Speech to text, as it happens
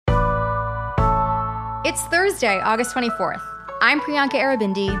It's Thursday, August 24th. I'm Priyanka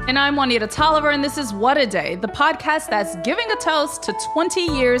Arabindi. And I'm Juanita Tolliver, and this is What a Day, the podcast that's giving a toast to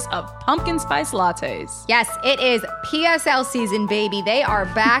 20 years of pumpkin spice lattes. Yes, it is PSL season, baby. They are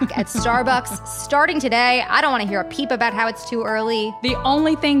back at Starbucks starting today. I don't want to hear a peep about how it's too early. The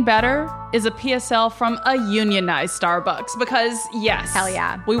only thing better is a PSL from a unionized Starbucks because, yes, hell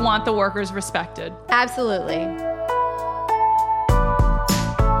yeah, we want the workers respected. Absolutely.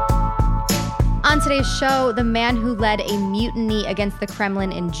 On today's show, the man who led a mutiny against the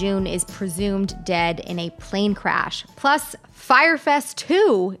Kremlin in June is presumed dead in a plane crash. Plus, Fyre Fest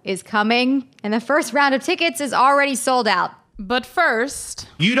 2 is coming, and the first round of tickets is already sold out. But first...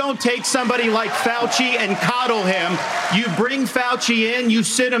 You don't take somebody like Fauci and coddle him. You bring Fauci in, you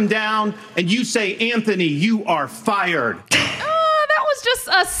sit him down, and you say, Anthony, you are fired. That was just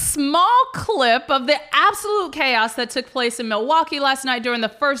a small clip of the absolute chaos that took place in Milwaukee last night during the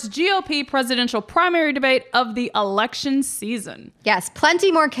first GOP presidential primary debate of the election season. Yes,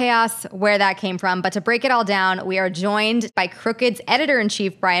 plenty more chaos where that came from. But to break it all down, we are joined by Crooked's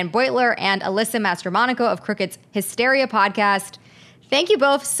editor-in-chief, Brian Beutler, and Alyssa Mastromonaco of Crooked's Hysteria podcast. Thank you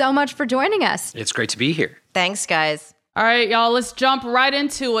both so much for joining us. It's great to be here. Thanks, guys. All right, y'all, let's jump right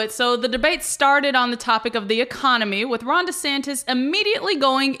into it. So the debate started on the topic of the economy, with Ron DeSantis immediately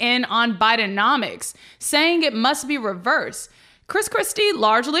going in on Bidenomics, saying it must be reversed. Chris Christie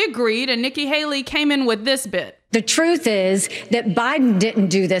largely agreed, and Nikki Haley came in with this bit. The truth is that Biden didn't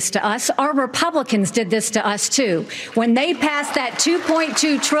do this to us. Our Republicans did this to us, too. When they passed that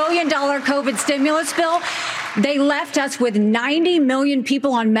 $2.2 trillion COVID stimulus bill, they left us with 90 million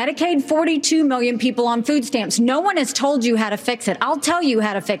people on Medicaid, 42 million people on food stamps. No one has told you how to fix it. I'll tell you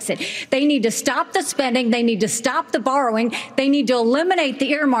how to fix it. They need to stop the spending. They need to stop the borrowing. They need to eliminate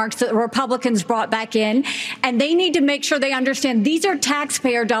the earmarks that the Republicans brought back in. And they need to make sure they understand these are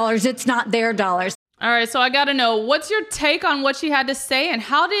taxpayer dollars. It's not their dollars. All right, so I got to know, what's your take on what she had to say, and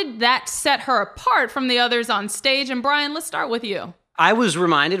how did that set her apart from the others on stage? And Brian, let's start with you. I was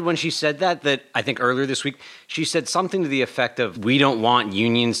reminded when she said that I think earlier this week, she said something to the effect of, we don't want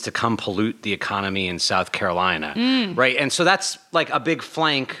unions to come pollute the economy in South Carolina, right? And so that's like a big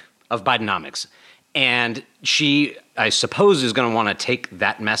flank of Bidenomics. And she, I suppose, is going to want to take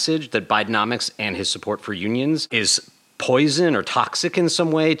that message that Bidenomics and his support for unions is poison or toxic in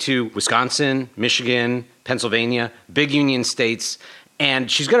some way to Wisconsin, Michigan, Pennsylvania, big union states. And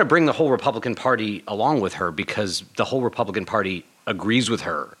she's going to bring the whole Republican Party along with her because the whole Republican Party agrees with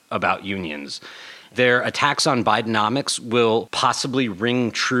her about unions. Their attacks on Bidenomics will possibly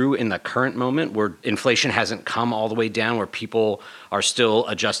ring true in the current moment where inflation hasn't come all the way down, where people are still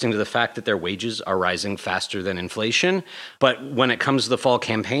adjusting to the fact that their wages are rising faster than inflation. But when it comes to the fall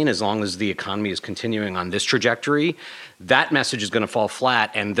campaign, as long as the economy is continuing on this trajectory, that message is going to fall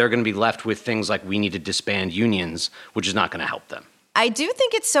flat, and they're going to be left with things like we need to disband unions, which is not going to help them. I do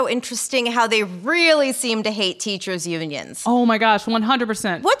think it's so interesting how they really seem to hate teachers' unions. Oh my gosh,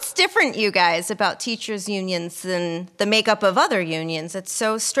 100%. What's different, you guys, about teachers' unions than the makeup of other unions? It's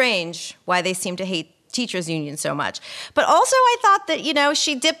so strange why they seem to hate teachers' unions so much. But also I thought that,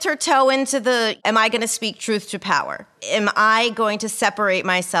 she dipped her toe into the, am I going to speak truth to power? Am I going to separate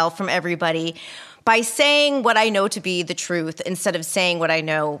myself from everybody by saying what I know to be the truth instead of saying what I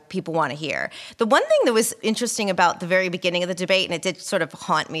know people want to hear? The one thing that was interesting about the very beginning of the debate, and it did sort of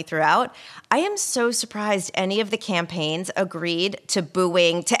haunt me throughout, I am so surprised any of the campaigns agreed to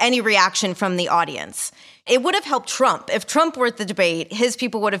booing, to any reaction from the audience. It would have helped Trump. If Trump were at the debate, his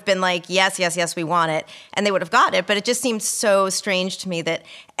people would have been like, yes, yes, yes, we want it, and they would have got it. But it just seemed so strange to me that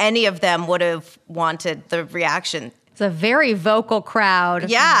any of them would have wanted the reaction. It's a very vocal crowd.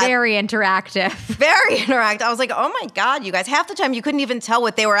 Yeah. Very interactive. Very interactive. I was like, oh my God, you guys. Half the time you couldn't even tell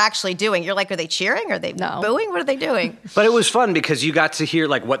what they were actually doing. You're like, are they cheering? Are they booing? What are they doing? But it was fun because you got to hear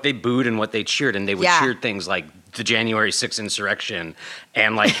like what they booed and what they cheered. And they would cheer things like the January 6th insurrection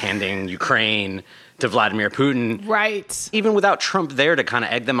and like handing Ukraine to Vladimir Putin. Right. Even without Trump there to kind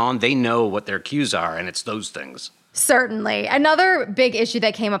of egg them on, they know what their cues are, and it's those things. Certainly. Another big issue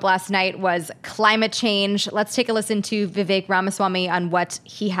that came up last night was climate change. Let's take a listen to Vivek Ramaswamy on what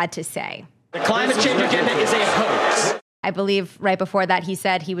he had to say. The climate change agenda is a hoax. I believe right before that he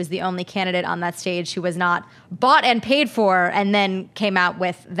said he was the only candidate on that stage who was not bought and paid for, and then came out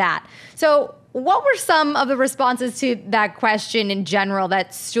with that. So what were some of the responses to that question in general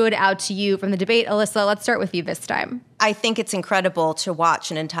that stood out to you from the debate? Alyssa, let's start with you this time. I think it's incredible to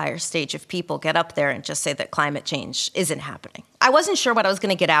watch an entire stage of people get up there and just say that climate change isn't happening. I wasn't sure what I was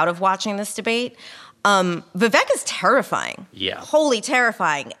going to get out of watching this debate. Vivek is terrifying. Yeah. Wholly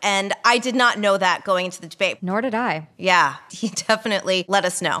terrifying. And I did not know that going into the debate. Nor did I. Yeah, he definitely let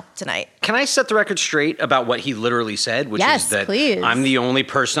us know tonight. Can I set the record straight about what he literally said, which Yes, is that please. I'm the only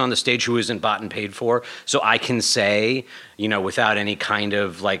person on the stage who isn't bought and paid for, so I can say, without any kind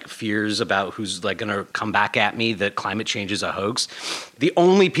of like fears about who's like going to come back at me that climate change is a hoax. The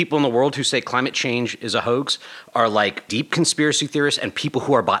only people in the world who say climate change is a hoax are like deep conspiracy theorists and people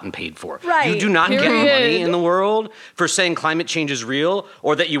who are bought and paid for. Right. You do not get Period. money in the world for saying climate change is real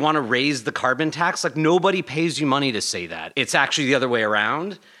or that you want to raise the carbon tax. Like nobody pays you money to say that. It's actually the other way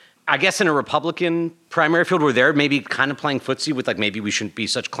around. I guess in a Republican primary field where they're maybe kind of playing footsie with like maybe we shouldn't be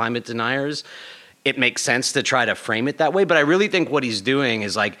such climate deniers, it makes sense to try to frame it that way. But I really think what he's doing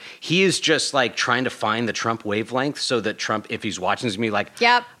is like he is just like trying to find the Trump wavelength so that Trump, if he's watching, is going to be like,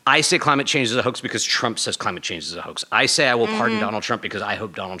 Yep. I say climate change is a hoax because Trump says climate change is a hoax. I say I will pardon Donald Trump because I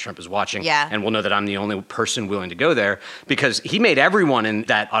hope Donald Trump is watching and will know that I'm the only person willing to go there because he made everyone in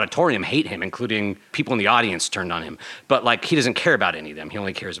that auditorium hate him, including people in the audience turned on him. But like he doesn't care about any of them. He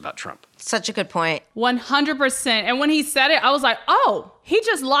only cares about Trump. Such a good point. 100%. And when he said it, I was like, oh, he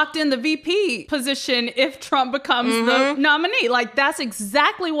just locked in the VP position if Trump becomes the nominee. Like, that's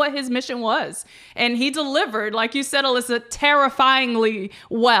exactly what his mission was. And he delivered, like you said, Alyssa, terrifyingly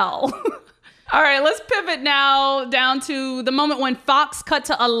well. All right, let's pivot now down to the moment when Fox cut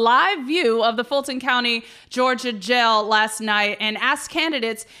to a live view of the Fulton County, Georgia jail last night and asked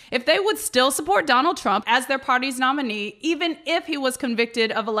candidates if they would still support Donald Trump as their party's nominee, even if he was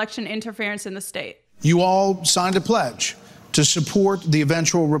convicted of election interference in the state. You all signed a pledge to support the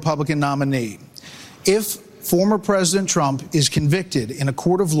eventual Republican nominee. If former President Trump is convicted in a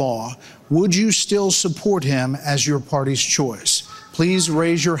court of law, would you still support him as your party's choice? Please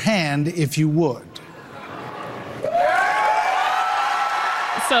raise your hand if you would.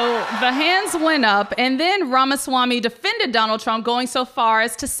 So the hands went up, and then Ramaswamy defended Donald Trump, going so far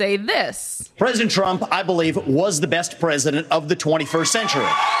as to say this. President Trump, I believe, was the best president of the 21st century.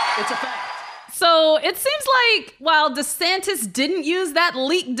 It's a fact. So it seems like while DeSantis didn't use that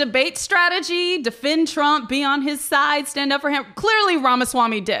leaked debate strategy, defend Trump, be on his side, stand up for him, clearly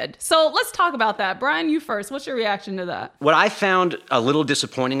Ramaswamy did. So let's talk about that. Brian, you first. What's your reaction to that? What I found a little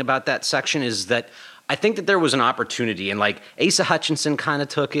disappointing about that section is that I think that there was an opportunity, and like Asa Hutchinson kind of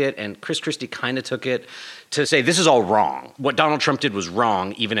took it, and Chris Christie kind of took it, to say this is all wrong. What Donald Trump did was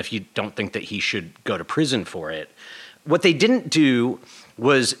wrong, even if you don't think that he should go to prison for it. What they didn't do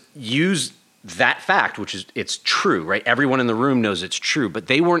was use that fact, which is it's true, right? Everyone in the room knows it's true, but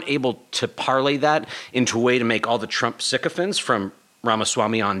they weren't able to parlay that into a way to make all the Trump sycophants from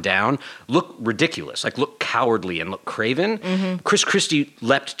Ramaswamy on down look ridiculous, like look cowardly and look craven. Chris Christie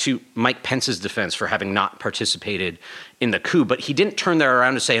leapt to Mike Pence's defense for having not participated in the coup, but he didn't turn that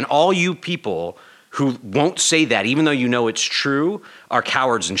around to say, and all you people who won't say that, even though you know it's true, are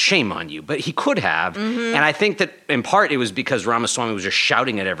cowards and shame on you. But he could have. And I think that in part it was because Ramaswamy was just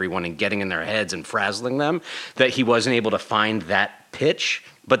shouting at everyone and getting in their heads and frazzling them that he wasn't able to find that pitch.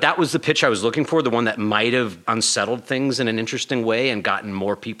 But that was the pitch I was looking for, the one that might have unsettled things in an interesting way and gotten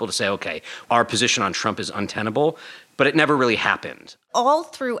more people to say, okay, our position on Trump is untenable. But it never really happened. All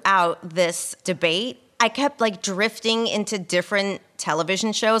throughout this debate, I kept like drifting into different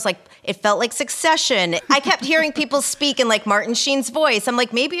television shows. Like it felt like Succession. I kept hearing people speak in like Martin Sheen's voice. I'm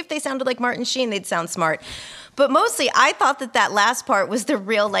like, maybe if they sounded like Martin Sheen, they'd sound smart. But mostly I thought that last part was the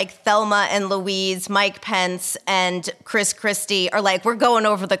real like Thelma and Louise, Mike Pence and Chris Christie are like, we're going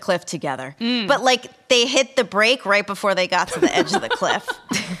over the cliff together. But like they hit the brake right before they got to the edge of the cliff.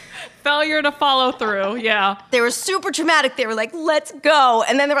 Failure to follow through, yeah. They were super dramatic. They were like, let's go.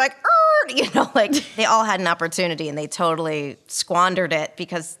 And then they were like, like they all had an opportunity and they totally squandered it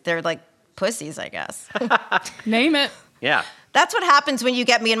because they're like pussies, I guess. Name it. Yeah. That's what happens when you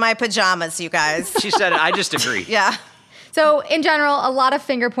get me in my pajamas, you guys. She said it. I just agree. Yeah. So in general, a lot of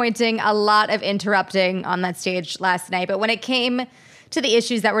finger pointing, a lot of interrupting on that stage last night. But when it came to the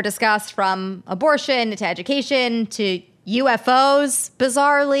issues that were discussed, from abortion to education to UFOs,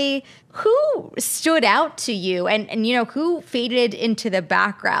 bizarrely, who stood out to you and you know, who faded into the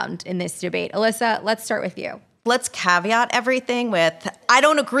background in this debate? Alyssa, let's start with you. Let's caveat everything with, I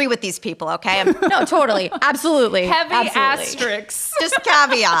don't agree with these people, okay? No, totally. Absolutely. Heavy Absolutely. asterisks. Just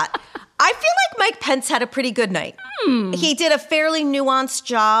caveat. I feel like Mike Pence had a pretty good night. He did a fairly nuanced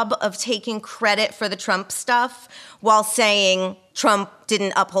job of taking credit for the Trump stuff while saying Trump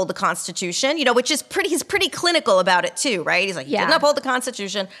didn't uphold the Constitution, you know, which is he's pretty clinical about it too, right? He's like, he didn't uphold the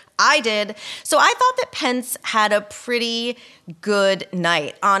Constitution. I did. So I thought that Pence had a pretty good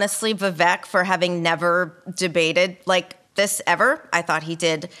night. Honestly, Vivek, for having never debated like this ever, I thought he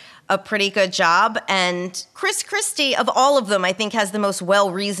did a pretty good job. And Chris Christie, of all of them, I think has the most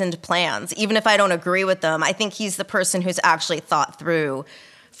well-reasoned plans. Even if I don't agree with them, I think he's the person who's actually thought through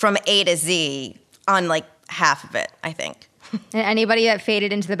from A to Z on like half of it, I think. And anybody that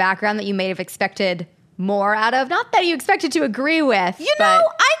faded into the background that you may have expected more out of? Not that you expected to agree with. You know,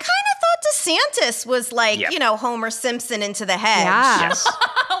 I kind of thought DeSantis was like, you know, Homer Simpson into the hedge. Yeah. Yes.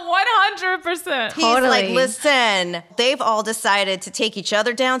 100%. He's like, listen, they've all decided to take each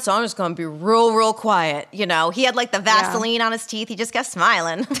other down, so I'm just going to be real quiet. You know, he had like the Vaseline on his teeth. He just kept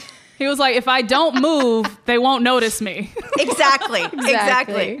smiling. He was like, if I don't move, they won't notice me.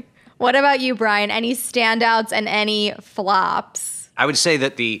 Exactly. What about you, Brian? Any standouts and any flops? I would say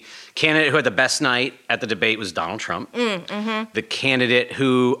that the candidate who had the best night at the debate was Donald Trump. The candidate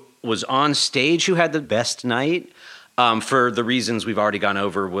who was on stage who had the best night, for the reasons we've already gone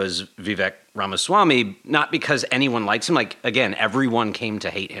over, was Vivek Ramaswamy. Not because anyone likes him. Like, again, everyone came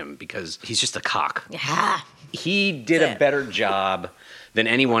to hate him because he's just a cock. Yeah. He did a better job than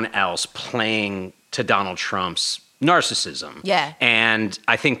anyone else playing to Donald Trump's narcissism. Yeah. And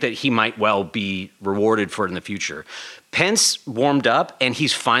I think that he might well be rewarded for it in the future. Pence warmed up, and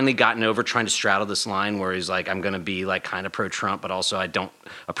he's finally gotten over trying to straddle this line where he's like, I'm going to be like kind of pro-Trump, but also I don't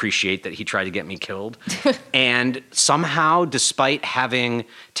appreciate that he tried to get me killed. And somehow, despite having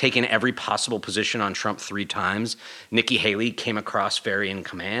taken every possible position on Trump 3 times, Nikki Haley came across very in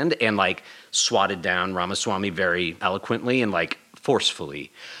command and like swatted down Ramaswamy very eloquently and like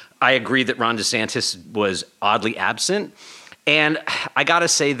forcefully. I agree that Ron DeSantis was oddly absent. And I got to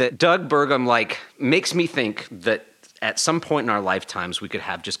say that Doug Burgum like makes me think that at some point in our lifetimes, we could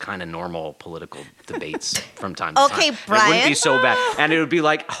have just kind of normal political debates from time to time. Okay, Brian. It wouldn't be so bad. And it would be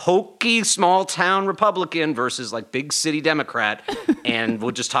like hokey small town Republican versus like big city Democrat. And we'll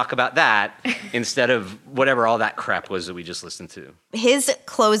just talk about that instead of whatever all that crap was that we just listened to. His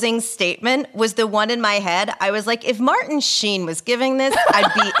closing statement was the one in my head. I was like, if Martin Sheen was giving this,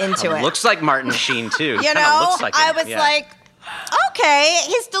 I'd be into it. Looks like Martin Sheen, too. You know, looks like I him. was Yeah. like, okay,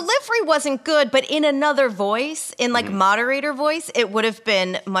 his delivery wasn't good, but in another voice, in like moderator voice, it would have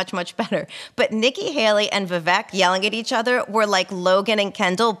been much, much better. But Nikki Haley and Vivek yelling at each other were like Logan and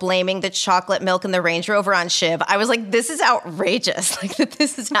Kendall blaming the chocolate milk in the Range Rover on Shiv. I was like, this is outrageous, like that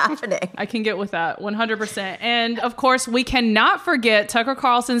this is happening. I can get with that 100%. And of course, we cannot forget Tucker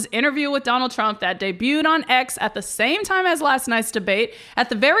Carlson's interview with Donald Trump that debuted on X at the same time as last night's debate. At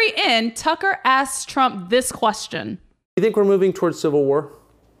the very end, Tucker asked Trump this question. Do you think we're moving towards civil war?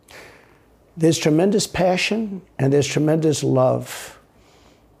 There's tremendous passion and there's tremendous love.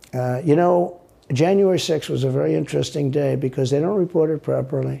 You know, January 6th was a very interesting day because they don't report it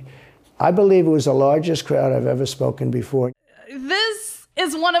properly. I believe it was the largest crowd I've ever spoken before. This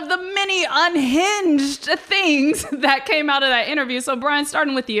is one of the many unhinged things that came out of that interview. So, Brian,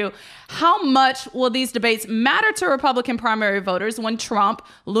 starting with you, how much will these debates matter to Republican primary voters when Trump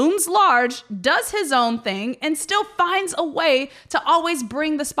looms large, does his own thing, and still finds a way to always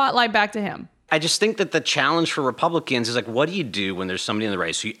bring the spotlight back to him? I just think that the challenge for Republicans is like, what do you do when there's somebody in the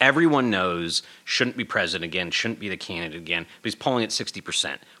race who everyone knows shouldn't be president again, shouldn't be the candidate again, but he's polling at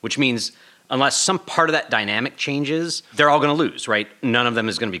 60%, which means unless some part of that dynamic changes, they're all going to lose, right? None of them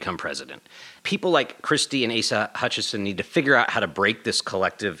is going to become president. People like Christie and Asa Hutchinson need to figure out how to break this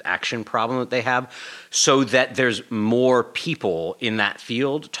collective action problem that they have so that there's more people in that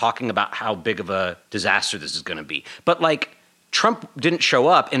field talking about how big of a disaster this is going to be. But like, Trump didn't show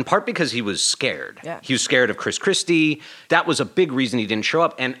up in part because he was scared. Yeah. He was scared of Chris Christie. That was a big reason he didn't show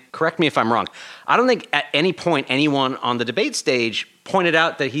up. And correct me if I'm wrong, I don't think at any point anyone on the debate stage pointed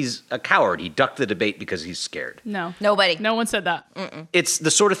out that he's a coward. He ducked the debate because he's scared. No. Nobody. No one said that. It's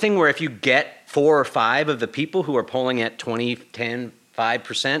the sort of thing where if you get 4 or 5 of the people who are polling at 20, 10,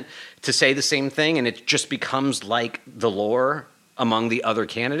 5% to say the same thing, and it just becomes like the lore among the other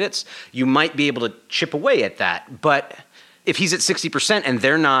candidates, you might be able to chip away at that. But if he's at 60% and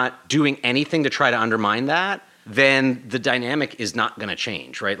they're not doing anything to try to undermine that, then the dynamic is not going to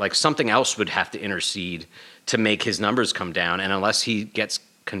change, right? Like something else would have to intercede to make his numbers come down. And unless he gets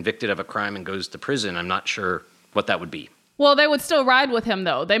convicted of a crime and goes to prison, I'm not sure what that would be. Well, they would still ride with him,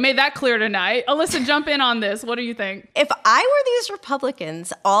 though. They made that clear tonight. Alyssa, jump in on this. What do you think? If I were these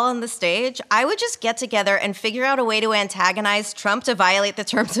Republicans all on the stage, I would just get together and figure out a way to antagonize Trump to violate the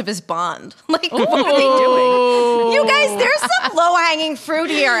terms of his bond. Like, what are they doing? You guys, there's some low-hanging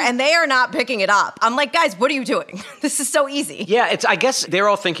fruit here, and they are not picking it up. I'm like, guys, what are you doing? This is so easy. Yeah, I guess they're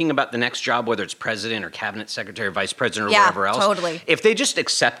all thinking about the next job, whether it's president or cabinet secretary or vice president or whatever else. Totally. If they just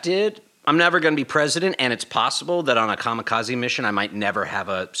accepted, I'm never going to be president, and it's possible that on a kamikaze mission, I might never have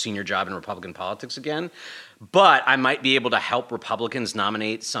a senior job in Republican politics again. But I might be able to help Republicans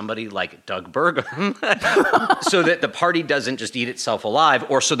nominate somebody like Doug Burgum so that the party doesn't just eat itself alive,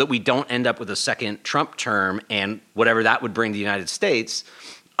 or so that we don't end up with a second Trump term and whatever that would bring the United States.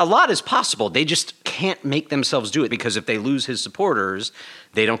 a lot is possible. They just can't make themselves do it because if they lose his supporters,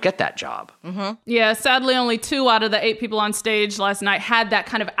 they don't get that job. Mm-hmm. Yeah, sadly, only 2 out of the 8 people on stage last night had that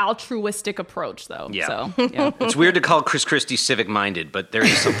kind of altruistic approach, though. Yeah. So, yeah. It's weird to call Chris Christie civic-minded, but there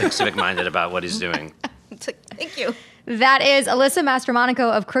is something civic-minded about what he's doing. Thank you. That is Alyssa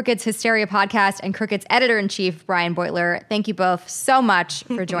Mastromonaco of Crooked's Hysteria podcast and Crooked's editor-in-chief, Brian Beutler. Thank you both so much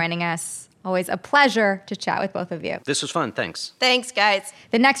for joining us. Always a pleasure to chat with both of you. This was fun. Thanks. Thanks, guys.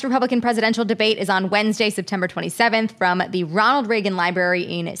 The next Republican presidential debate is on Wednesday, September 27th from the Ronald Reagan Library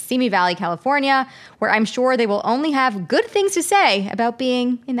in Simi Valley, California, where I'm sure they will only have good things to say about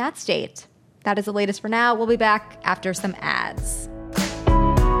being in that state. That is the latest for now. We'll be back after some ads.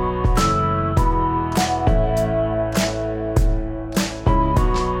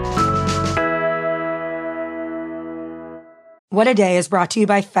 What a Day is brought to you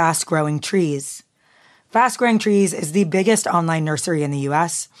by Fast Growing Trees. Fast Growing Trees is the biggest online nursery in the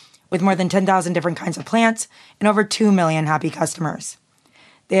U.S., with more than 10,000 different kinds of plants and over 2 million happy customers.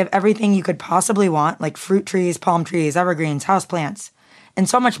 They have everything you could possibly want, like fruit trees, palm trees, evergreens, houseplants, and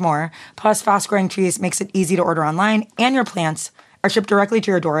so much more. Plus, Fast Growing Trees makes it easy to order online, and your plants are shipped directly to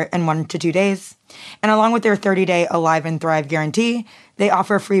your door in 1 to 2 days. And along with their 30-day Alive and Thrive guarantee, they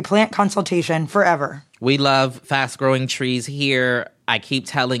offer free plant consultation forever. We love Fast Growing Trees here. I keep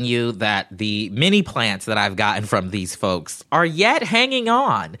telling you that the mini plants that I've gotten from these folks are yet hanging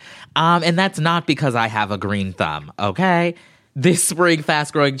on. And that's not because I have a green thumb, okay? This spring,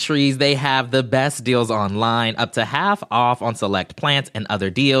 Fast Growing Trees, they have the best deals online, up to half off on select plants and other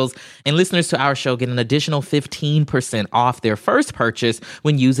deals. And listeners to our show get an additional 15% off their first purchase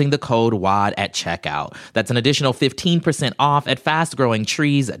when using the code WAD at checkout. That's an additional 15% off at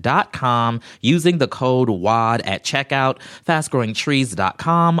fastgrowingtrees.com using the code WAD at checkout.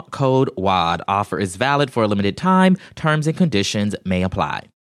 Fastgrowingtrees.com, code WAD. Offer is valid for a limited time. Terms and conditions may apply.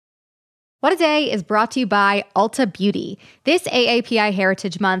 What a Day is brought to you by Ulta Beauty. This AAPI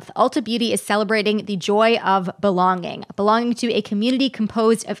Heritage Month, Ulta Beauty is celebrating the joy of belonging to a community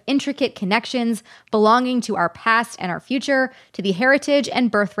composed of intricate connections, belonging to our past and our future, to the heritage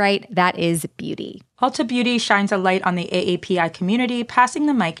and birthright that is beauty. Ulta Beauty shines a light on the AAPI community, passing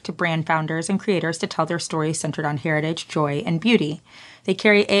the mic to brand founders and creators to tell their stories centered on heritage, joy, and beauty. They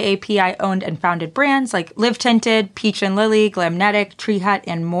carry AAPI-owned and founded brands like Live Tinted, Peach and Lily, Glamnetic, Tree Hut,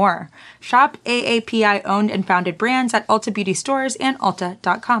 and more. Shop AAPI-owned and founded brands at Ulta Beauty stores and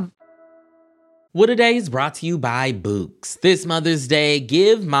Ulta.com. What a Day is brought to you by Books. This Mother's Day,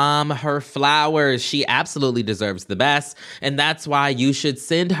 give mom her flowers. She absolutely deserves the best, and that's why you should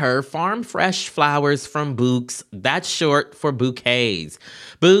send her farm fresh flowers from Books. That's short for bouquets.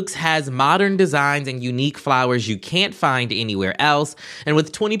 Books has modern designs and unique flowers you can't find anywhere else, and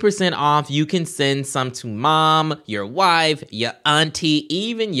with 20% off, you can send some to mom, your wife, your auntie,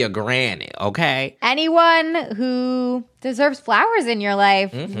 even your granny, okay? Anyone who deserves flowers in your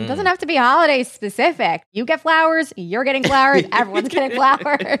life. It doesn't have to be holiday specific. You get flowers, you're getting flowers, everyone's getting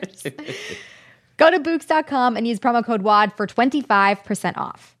flowers. Go to Books.com and use promo code WAD for 25%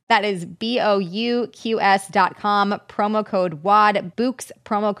 off. That is BOUQS.com, promo code WAD, Books,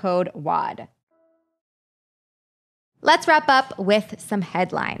 promo code WAD. Let's wrap up with some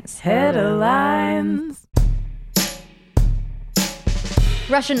headlines. Headlines.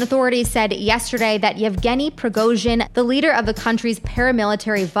 Russian authorities said yesterday that Yevgeny Prigozhin, the leader of the country's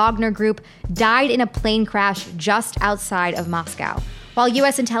paramilitary Wagner Group, died in a plane crash just outside of Moscow. While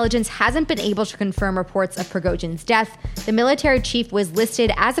U.S. intelligence hasn't been able to confirm reports of Prigozhin's death, the military chief was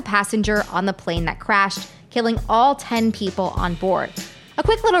listed as a passenger on the plane that crashed, killing all 10 people on board. A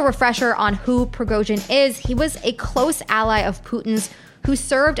quick little refresher on who Prigozhin is: he was a close ally of Putin's, who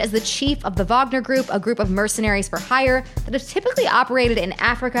served as the chief of the Wagner Group, a group of mercenaries for hire that have typically operated in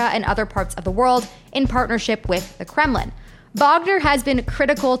Africa and other parts of the world in partnership with the Kremlin. Wagner has been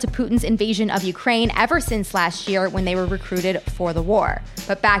critical to Putin's invasion of Ukraine ever since last year when they were recruited for the war.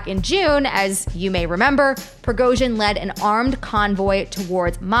 But back in June, as you may remember, Prigozhin led an armed convoy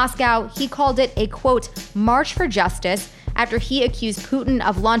towards Moscow. He called it a, quote, march for justice, after he accused Putin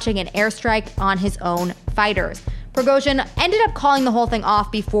of launching an airstrike on his own fighters. Prigozhin ended up calling the whole thing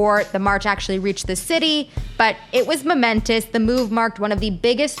off before the march actually reached the city, but it was momentous. The move marked one of the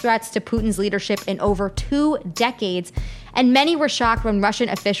biggest threats to Putin's leadership in over 2 decades, and many were shocked when Russian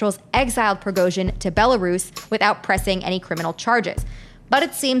officials exiled Prigozhin to Belarus without pressing any criminal charges. But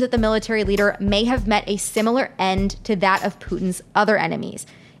it seems that the military leader may have met a similar end to that of Putin's other enemies.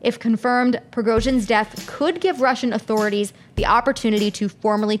 If confirmed, Prigozhin's death could give Russian authorities the opportunity to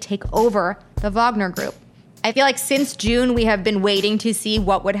formally take over the Wagner Group. I feel like since June, we have been waiting to see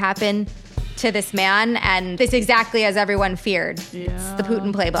what would happen to this man, and it's exactly as everyone feared. Yeah, it's the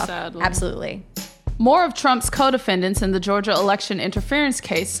Putin playbook. Sadly. Absolutely. More of Trump's co-defendants in the Georgia election interference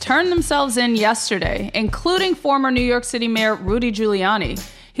case turned themselves in yesterday, including former New York City Mayor Rudy Giuliani.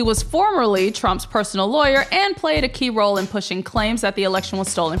 He was formerly Trump's personal lawyer and played a key role in pushing claims that the election was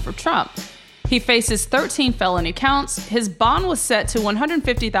stolen from Trump. He faces 13 felony counts. His bond was set to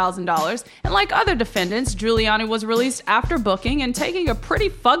 $150,000. And like other defendants, Giuliani was released after booking and taking a pretty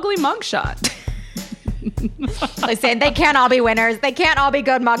fugly mugshot. Listen, they can't all be winners. They can't all be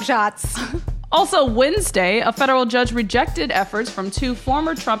good mugshots. Also, Wednesday, a federal judge rejected efforts from two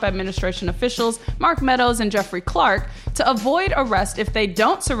former Trump administration officials, Mark Meadows and Jeffrey Clark, to avoid arrest if they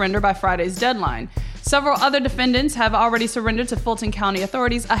don't surrender by Friday's deadline. Several other defendants have already surrendered to Fulton County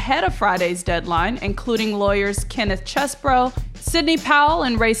authorities ahead of Friday's deadline, including lawyers Kenneth Chesbrough, Sidney Powell,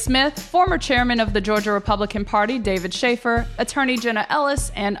 and Ray Smith, former chairman of the Georgia Republican Party, David Schaefer, attorney Jenna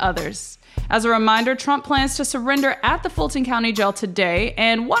Ellis, and others. As a reminder, Trump plans to surrender at the Fulton County Jail today,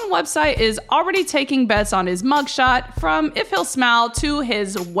 and one website is already taking bets on his mugshot, from if he'll smile to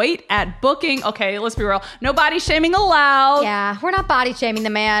his wait at booking. Okay, let's be real. No body shaming allowed. Yeah, we're not body shaming the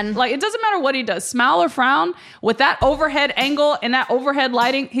man. Like, it doesn't matter what he does, smile or frown. With that overhead angle and that overhead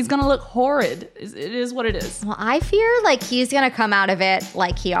lighting, he's gonna look horrid. It is what it is. Well, I fear like he's gonna come out of it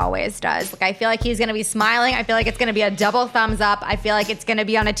like he always does. Like, I feel like he's gonna be smiling. I feel like it's gonna be a double thumbs up. I feel like it's gonna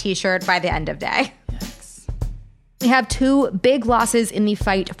be on a t-shirt by the end of day. Yikes. We have two big losses in the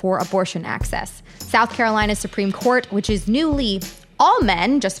fight for abortion access. South Carolina's Supreme Court, which is newly all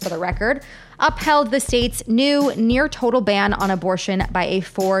men, just for the record, upheld the state's new near total ban on abortion by a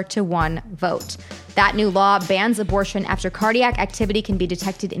 4-1 vote. That new law bans abortion after cardiac activity can be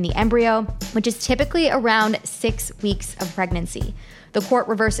detected in the embryo, which is typically around 6 weeks of pregnancy. The court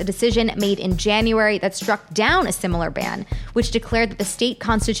reversed a decision made in January that struck down a similar ban, which declared that the state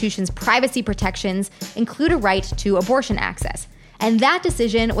constitution's privacy protections include a right to abortion access. And that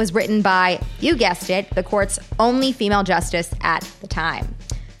decision was written by, you guessed it, the court's only female justice at the time.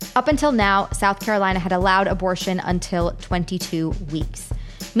 Up until now, South Carolina had allowed abortion until 22 weeks.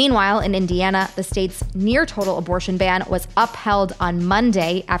 Meanwhile, in Indiana, the state's near-total abortion ban was upheld on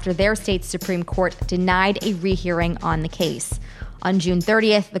Monday after their state's Supreme Court denied a rehearing on the case. On June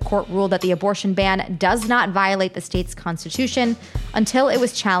 30th, the court ruled that the abortion ban does not violate the state's constitution until it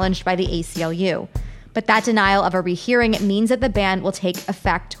was challenged by the ACLU. But that denial of a rehearing means that the ban will take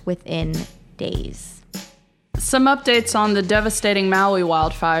effect within days. Some updates on the devastating Maui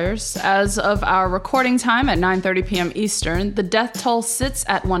wildfires. As of our recording time at 9:30 p.m. Eastern, the death toll sits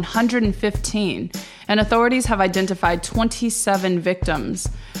at 115, and authorities have identified 27 victims.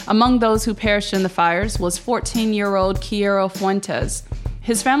 Among those who perished in the fires was 14-year-old Quiero Fuentes.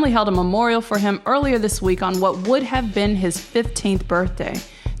 His family held a memorial for him earlier this week on what would have been his 15th birthday.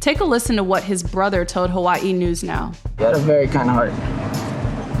 Take a listen to what his brother told Hawaii News Now. He had a very kind heart.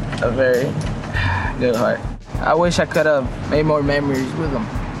 A very good heart. I wish I could have made more memories with him.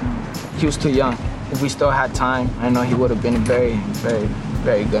 He was too young. If we still had time, I know he would have been a very, very,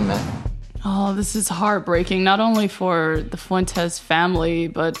 very good man. Oh, this is heartbreaking, not only for the Fuentes family,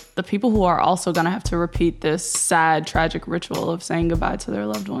 but the people who are also going to have to repeat this sad, tragic ritual of saying goodbye to their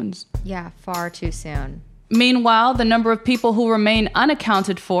loved ones. Yeah, far too soon. Meanwhile, the number of people who remain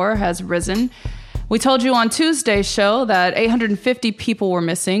unaccounted for has risen. We told you on Tuesday's show that 850 people were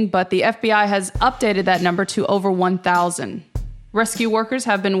missing, but the FBI has updated that number to over 1,000. Rescue workers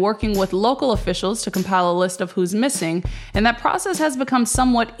have been working with local officials to compile a list of who's missing, and that process has become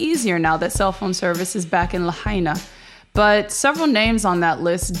somewhat easier now that cell phone service is back in Lahaina. But several names on that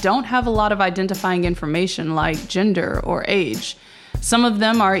list don't have a lot of identifying information like gender or age. Some of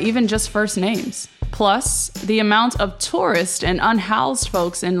them are even just first names. Plus, the amount of tourists and unhoused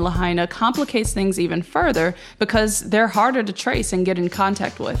folks in Lahaina complicates things even further because they're harder to trace and get in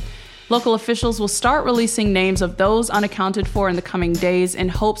contact with. Local officials will start releasing names of those unaccounted for in the coming days in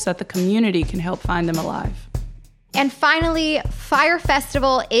hopes that the community can help find them alive. And finally, Fyre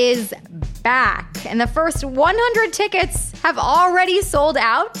Festival is back, and the first 100 tickets have already sold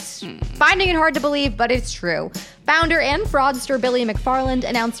out. Finding it hard to believe, but it's true. Founder and fraudster Billy McFarland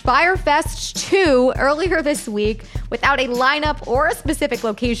announced Fyre Fest 2 earlier this week without a lineup or a specific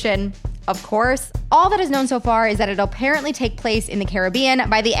location. Of course, all that is known so far is that it'll apparently take place in the Caribbean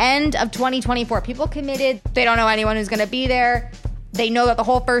by the end of 2024. People committed. They don't know anyone who's going to be there. They know that the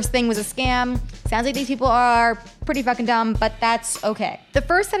whole first thing was a scam. Sounds like these people are pretty fucking dumb, but that's okay. The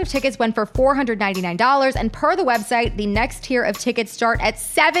first set of tickets went for $499, and per the website, the next tier of tickets start at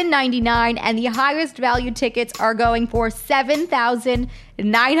 $799, and the highest value tickets are going for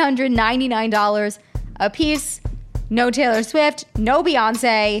 $7,999 a piece. No Taylor Swift, no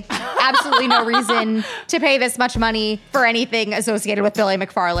Beyonce, absolutely no reason to pay this much money for anything associated with Billy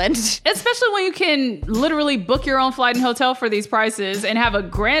McFarland. Especially when you can literally book your own flight and hotel for these prices and have a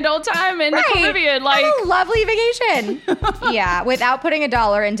grand old time in the Caribbean. Like, a lovely vacation. Yeah, without putting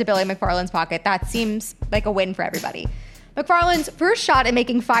 $1 into Billy McFarland's pocket. That seems like a win for everybody. McFarland's first shot at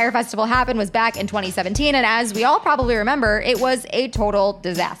making Fyre Festival happen was back in 2017, and as we all probably remember, it was a total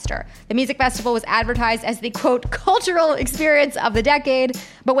disaster. The music festival was advertised as the, quote, cultural experience of the decade,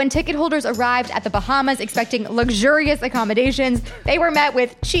 but when ticket holders arrived at the Bahamas expecting luxurious accommodations, they were met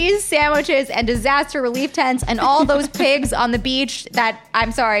with cheese sandwiches and disaster relief tents and all those pigs on the beach that,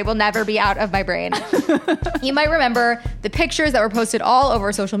 I'm sorry, will never be out of my brain. You might remember the pictures that were posted all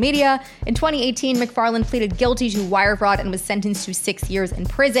over social media. In 2018, McFarland pleaded guilty to wire fraud and was sentenced to 6 years in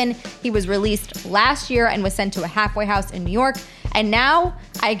prison. He was released last year and was sent to a halfway house in New York. And now,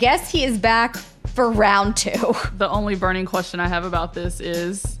 I guess he is back for round 2. The only burning question I have about this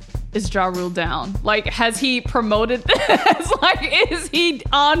is Ja Rule down? Like, has he promoted this? Like, is he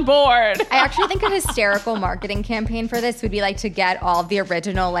on board? I actually think a hysterical marketing campaign for this would be like to get all of the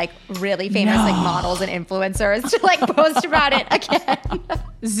original, like, really famous like models and influencers to like post about it again.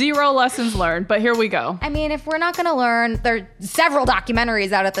 Zero lessons learned, but here we go. I mean, if we're not going to learn, there are several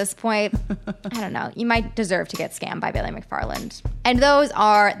documentaries out at this point. I don't know. You might deserve to get scammed by Billy McFarland. And those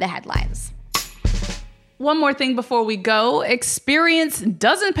are the headlines. One more thing before we go. Experience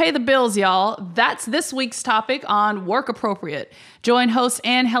doesn't pay the bills, y'all. That's this week's topic on Work Appropriate. Join host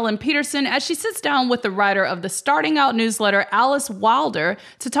Anne Helen Peterson as she sits down with the writer of the Starting Out newsletter, Alice Wilder,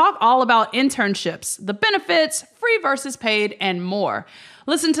 to talk all about internships, the benefits, free versus paid, and more.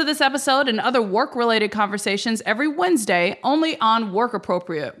 Listen to this episode and other work-related conversations every Wednesday, only on Work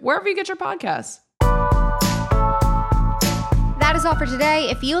Appropriate, wherever you get your podcasts. That is all for today.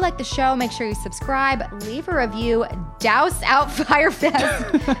 If you like the show, make sure you subscribe, leave a review, douse out Fyre Fest,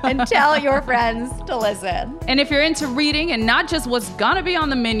 and tell your friends to listen. And if you're into reading and not just what's gonna be on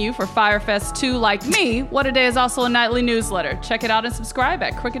the menu for Fyre Fest 2 like me, What A Day is also a nightly newsletter. Check it out and subscribe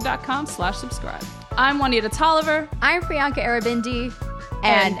at Crooked.com/subscribe. I'm Juanita Tolliver. I'm Priyanka Aribindi.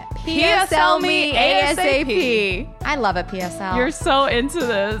 And PSL me ASAP. I love a PSL. You're so into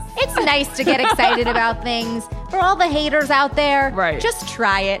this. It's nice to get excited about things. For all the haters out there, right, just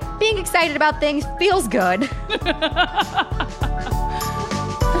try it. Being excited about things feels good.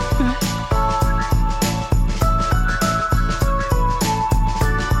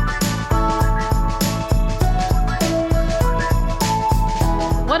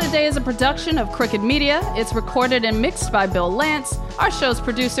 What A Day is a production of Crooked Media. It's recorded and mixed by Bill Lance. Our show's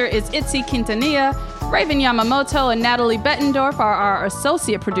producer is Itzi Quintanilla. Raven Yamamoto and Natalie Bettendorf are our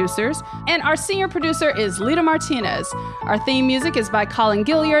associate producers. And our senior producer is Lita Martinez. Our theme music is by Colin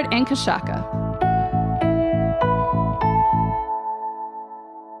Gilliard and Kashaka.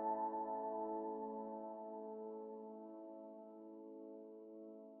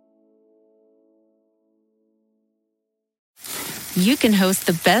 You can host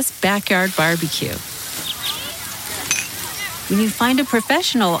the best backyard barbecue when you find a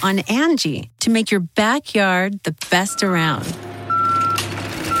professional on Angie to make your backyard the best around.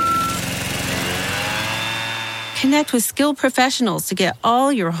 Connect with skilled professionals to get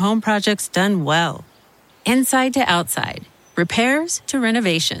all your home projects done well. Inside to outside, repairs to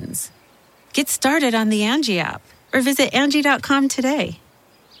renovations. Get started on the Angie app or visit Angie.com today.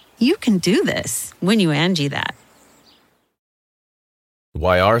 You can do this when you Angie that.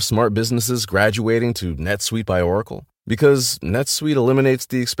 Why are smart businesses graduating to NetSuite by Oracle? Because NetSuite eliminates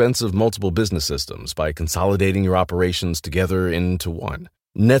the expense of multiple business systems by consolidating your operations together into one.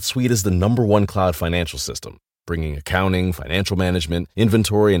 NetSuite is the #1 cloud financial system, bringing accounting, financial management,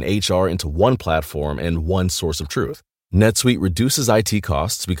 inventory, and HR into one platform and one source of truth. NetSuite reduces IT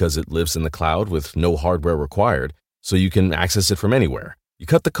costs because it lives in the cloud with no hardware required, so you can access it from anywhere. You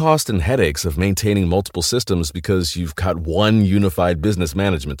cut the cost and headaches of maintaining multiple systems because you've got one unified business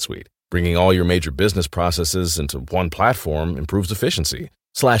management suite. Bringing all your major business processes into one platform improves efficiency,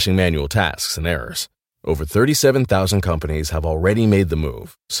 slashing manual tasks and errors. Over 37,000 companies have already made the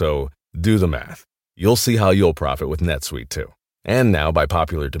move, so do the math. You'll see how you'll profit with NetSuite too. And now, by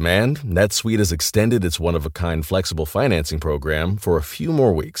popular demand, NetSuite has extended its one-of-a-kind flexible financing program for a few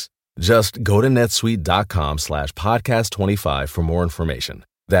more weeks. Just go to netsuite.com/podcast25 for more information.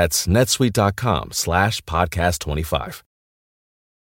 That's netsuite.com/podcast25.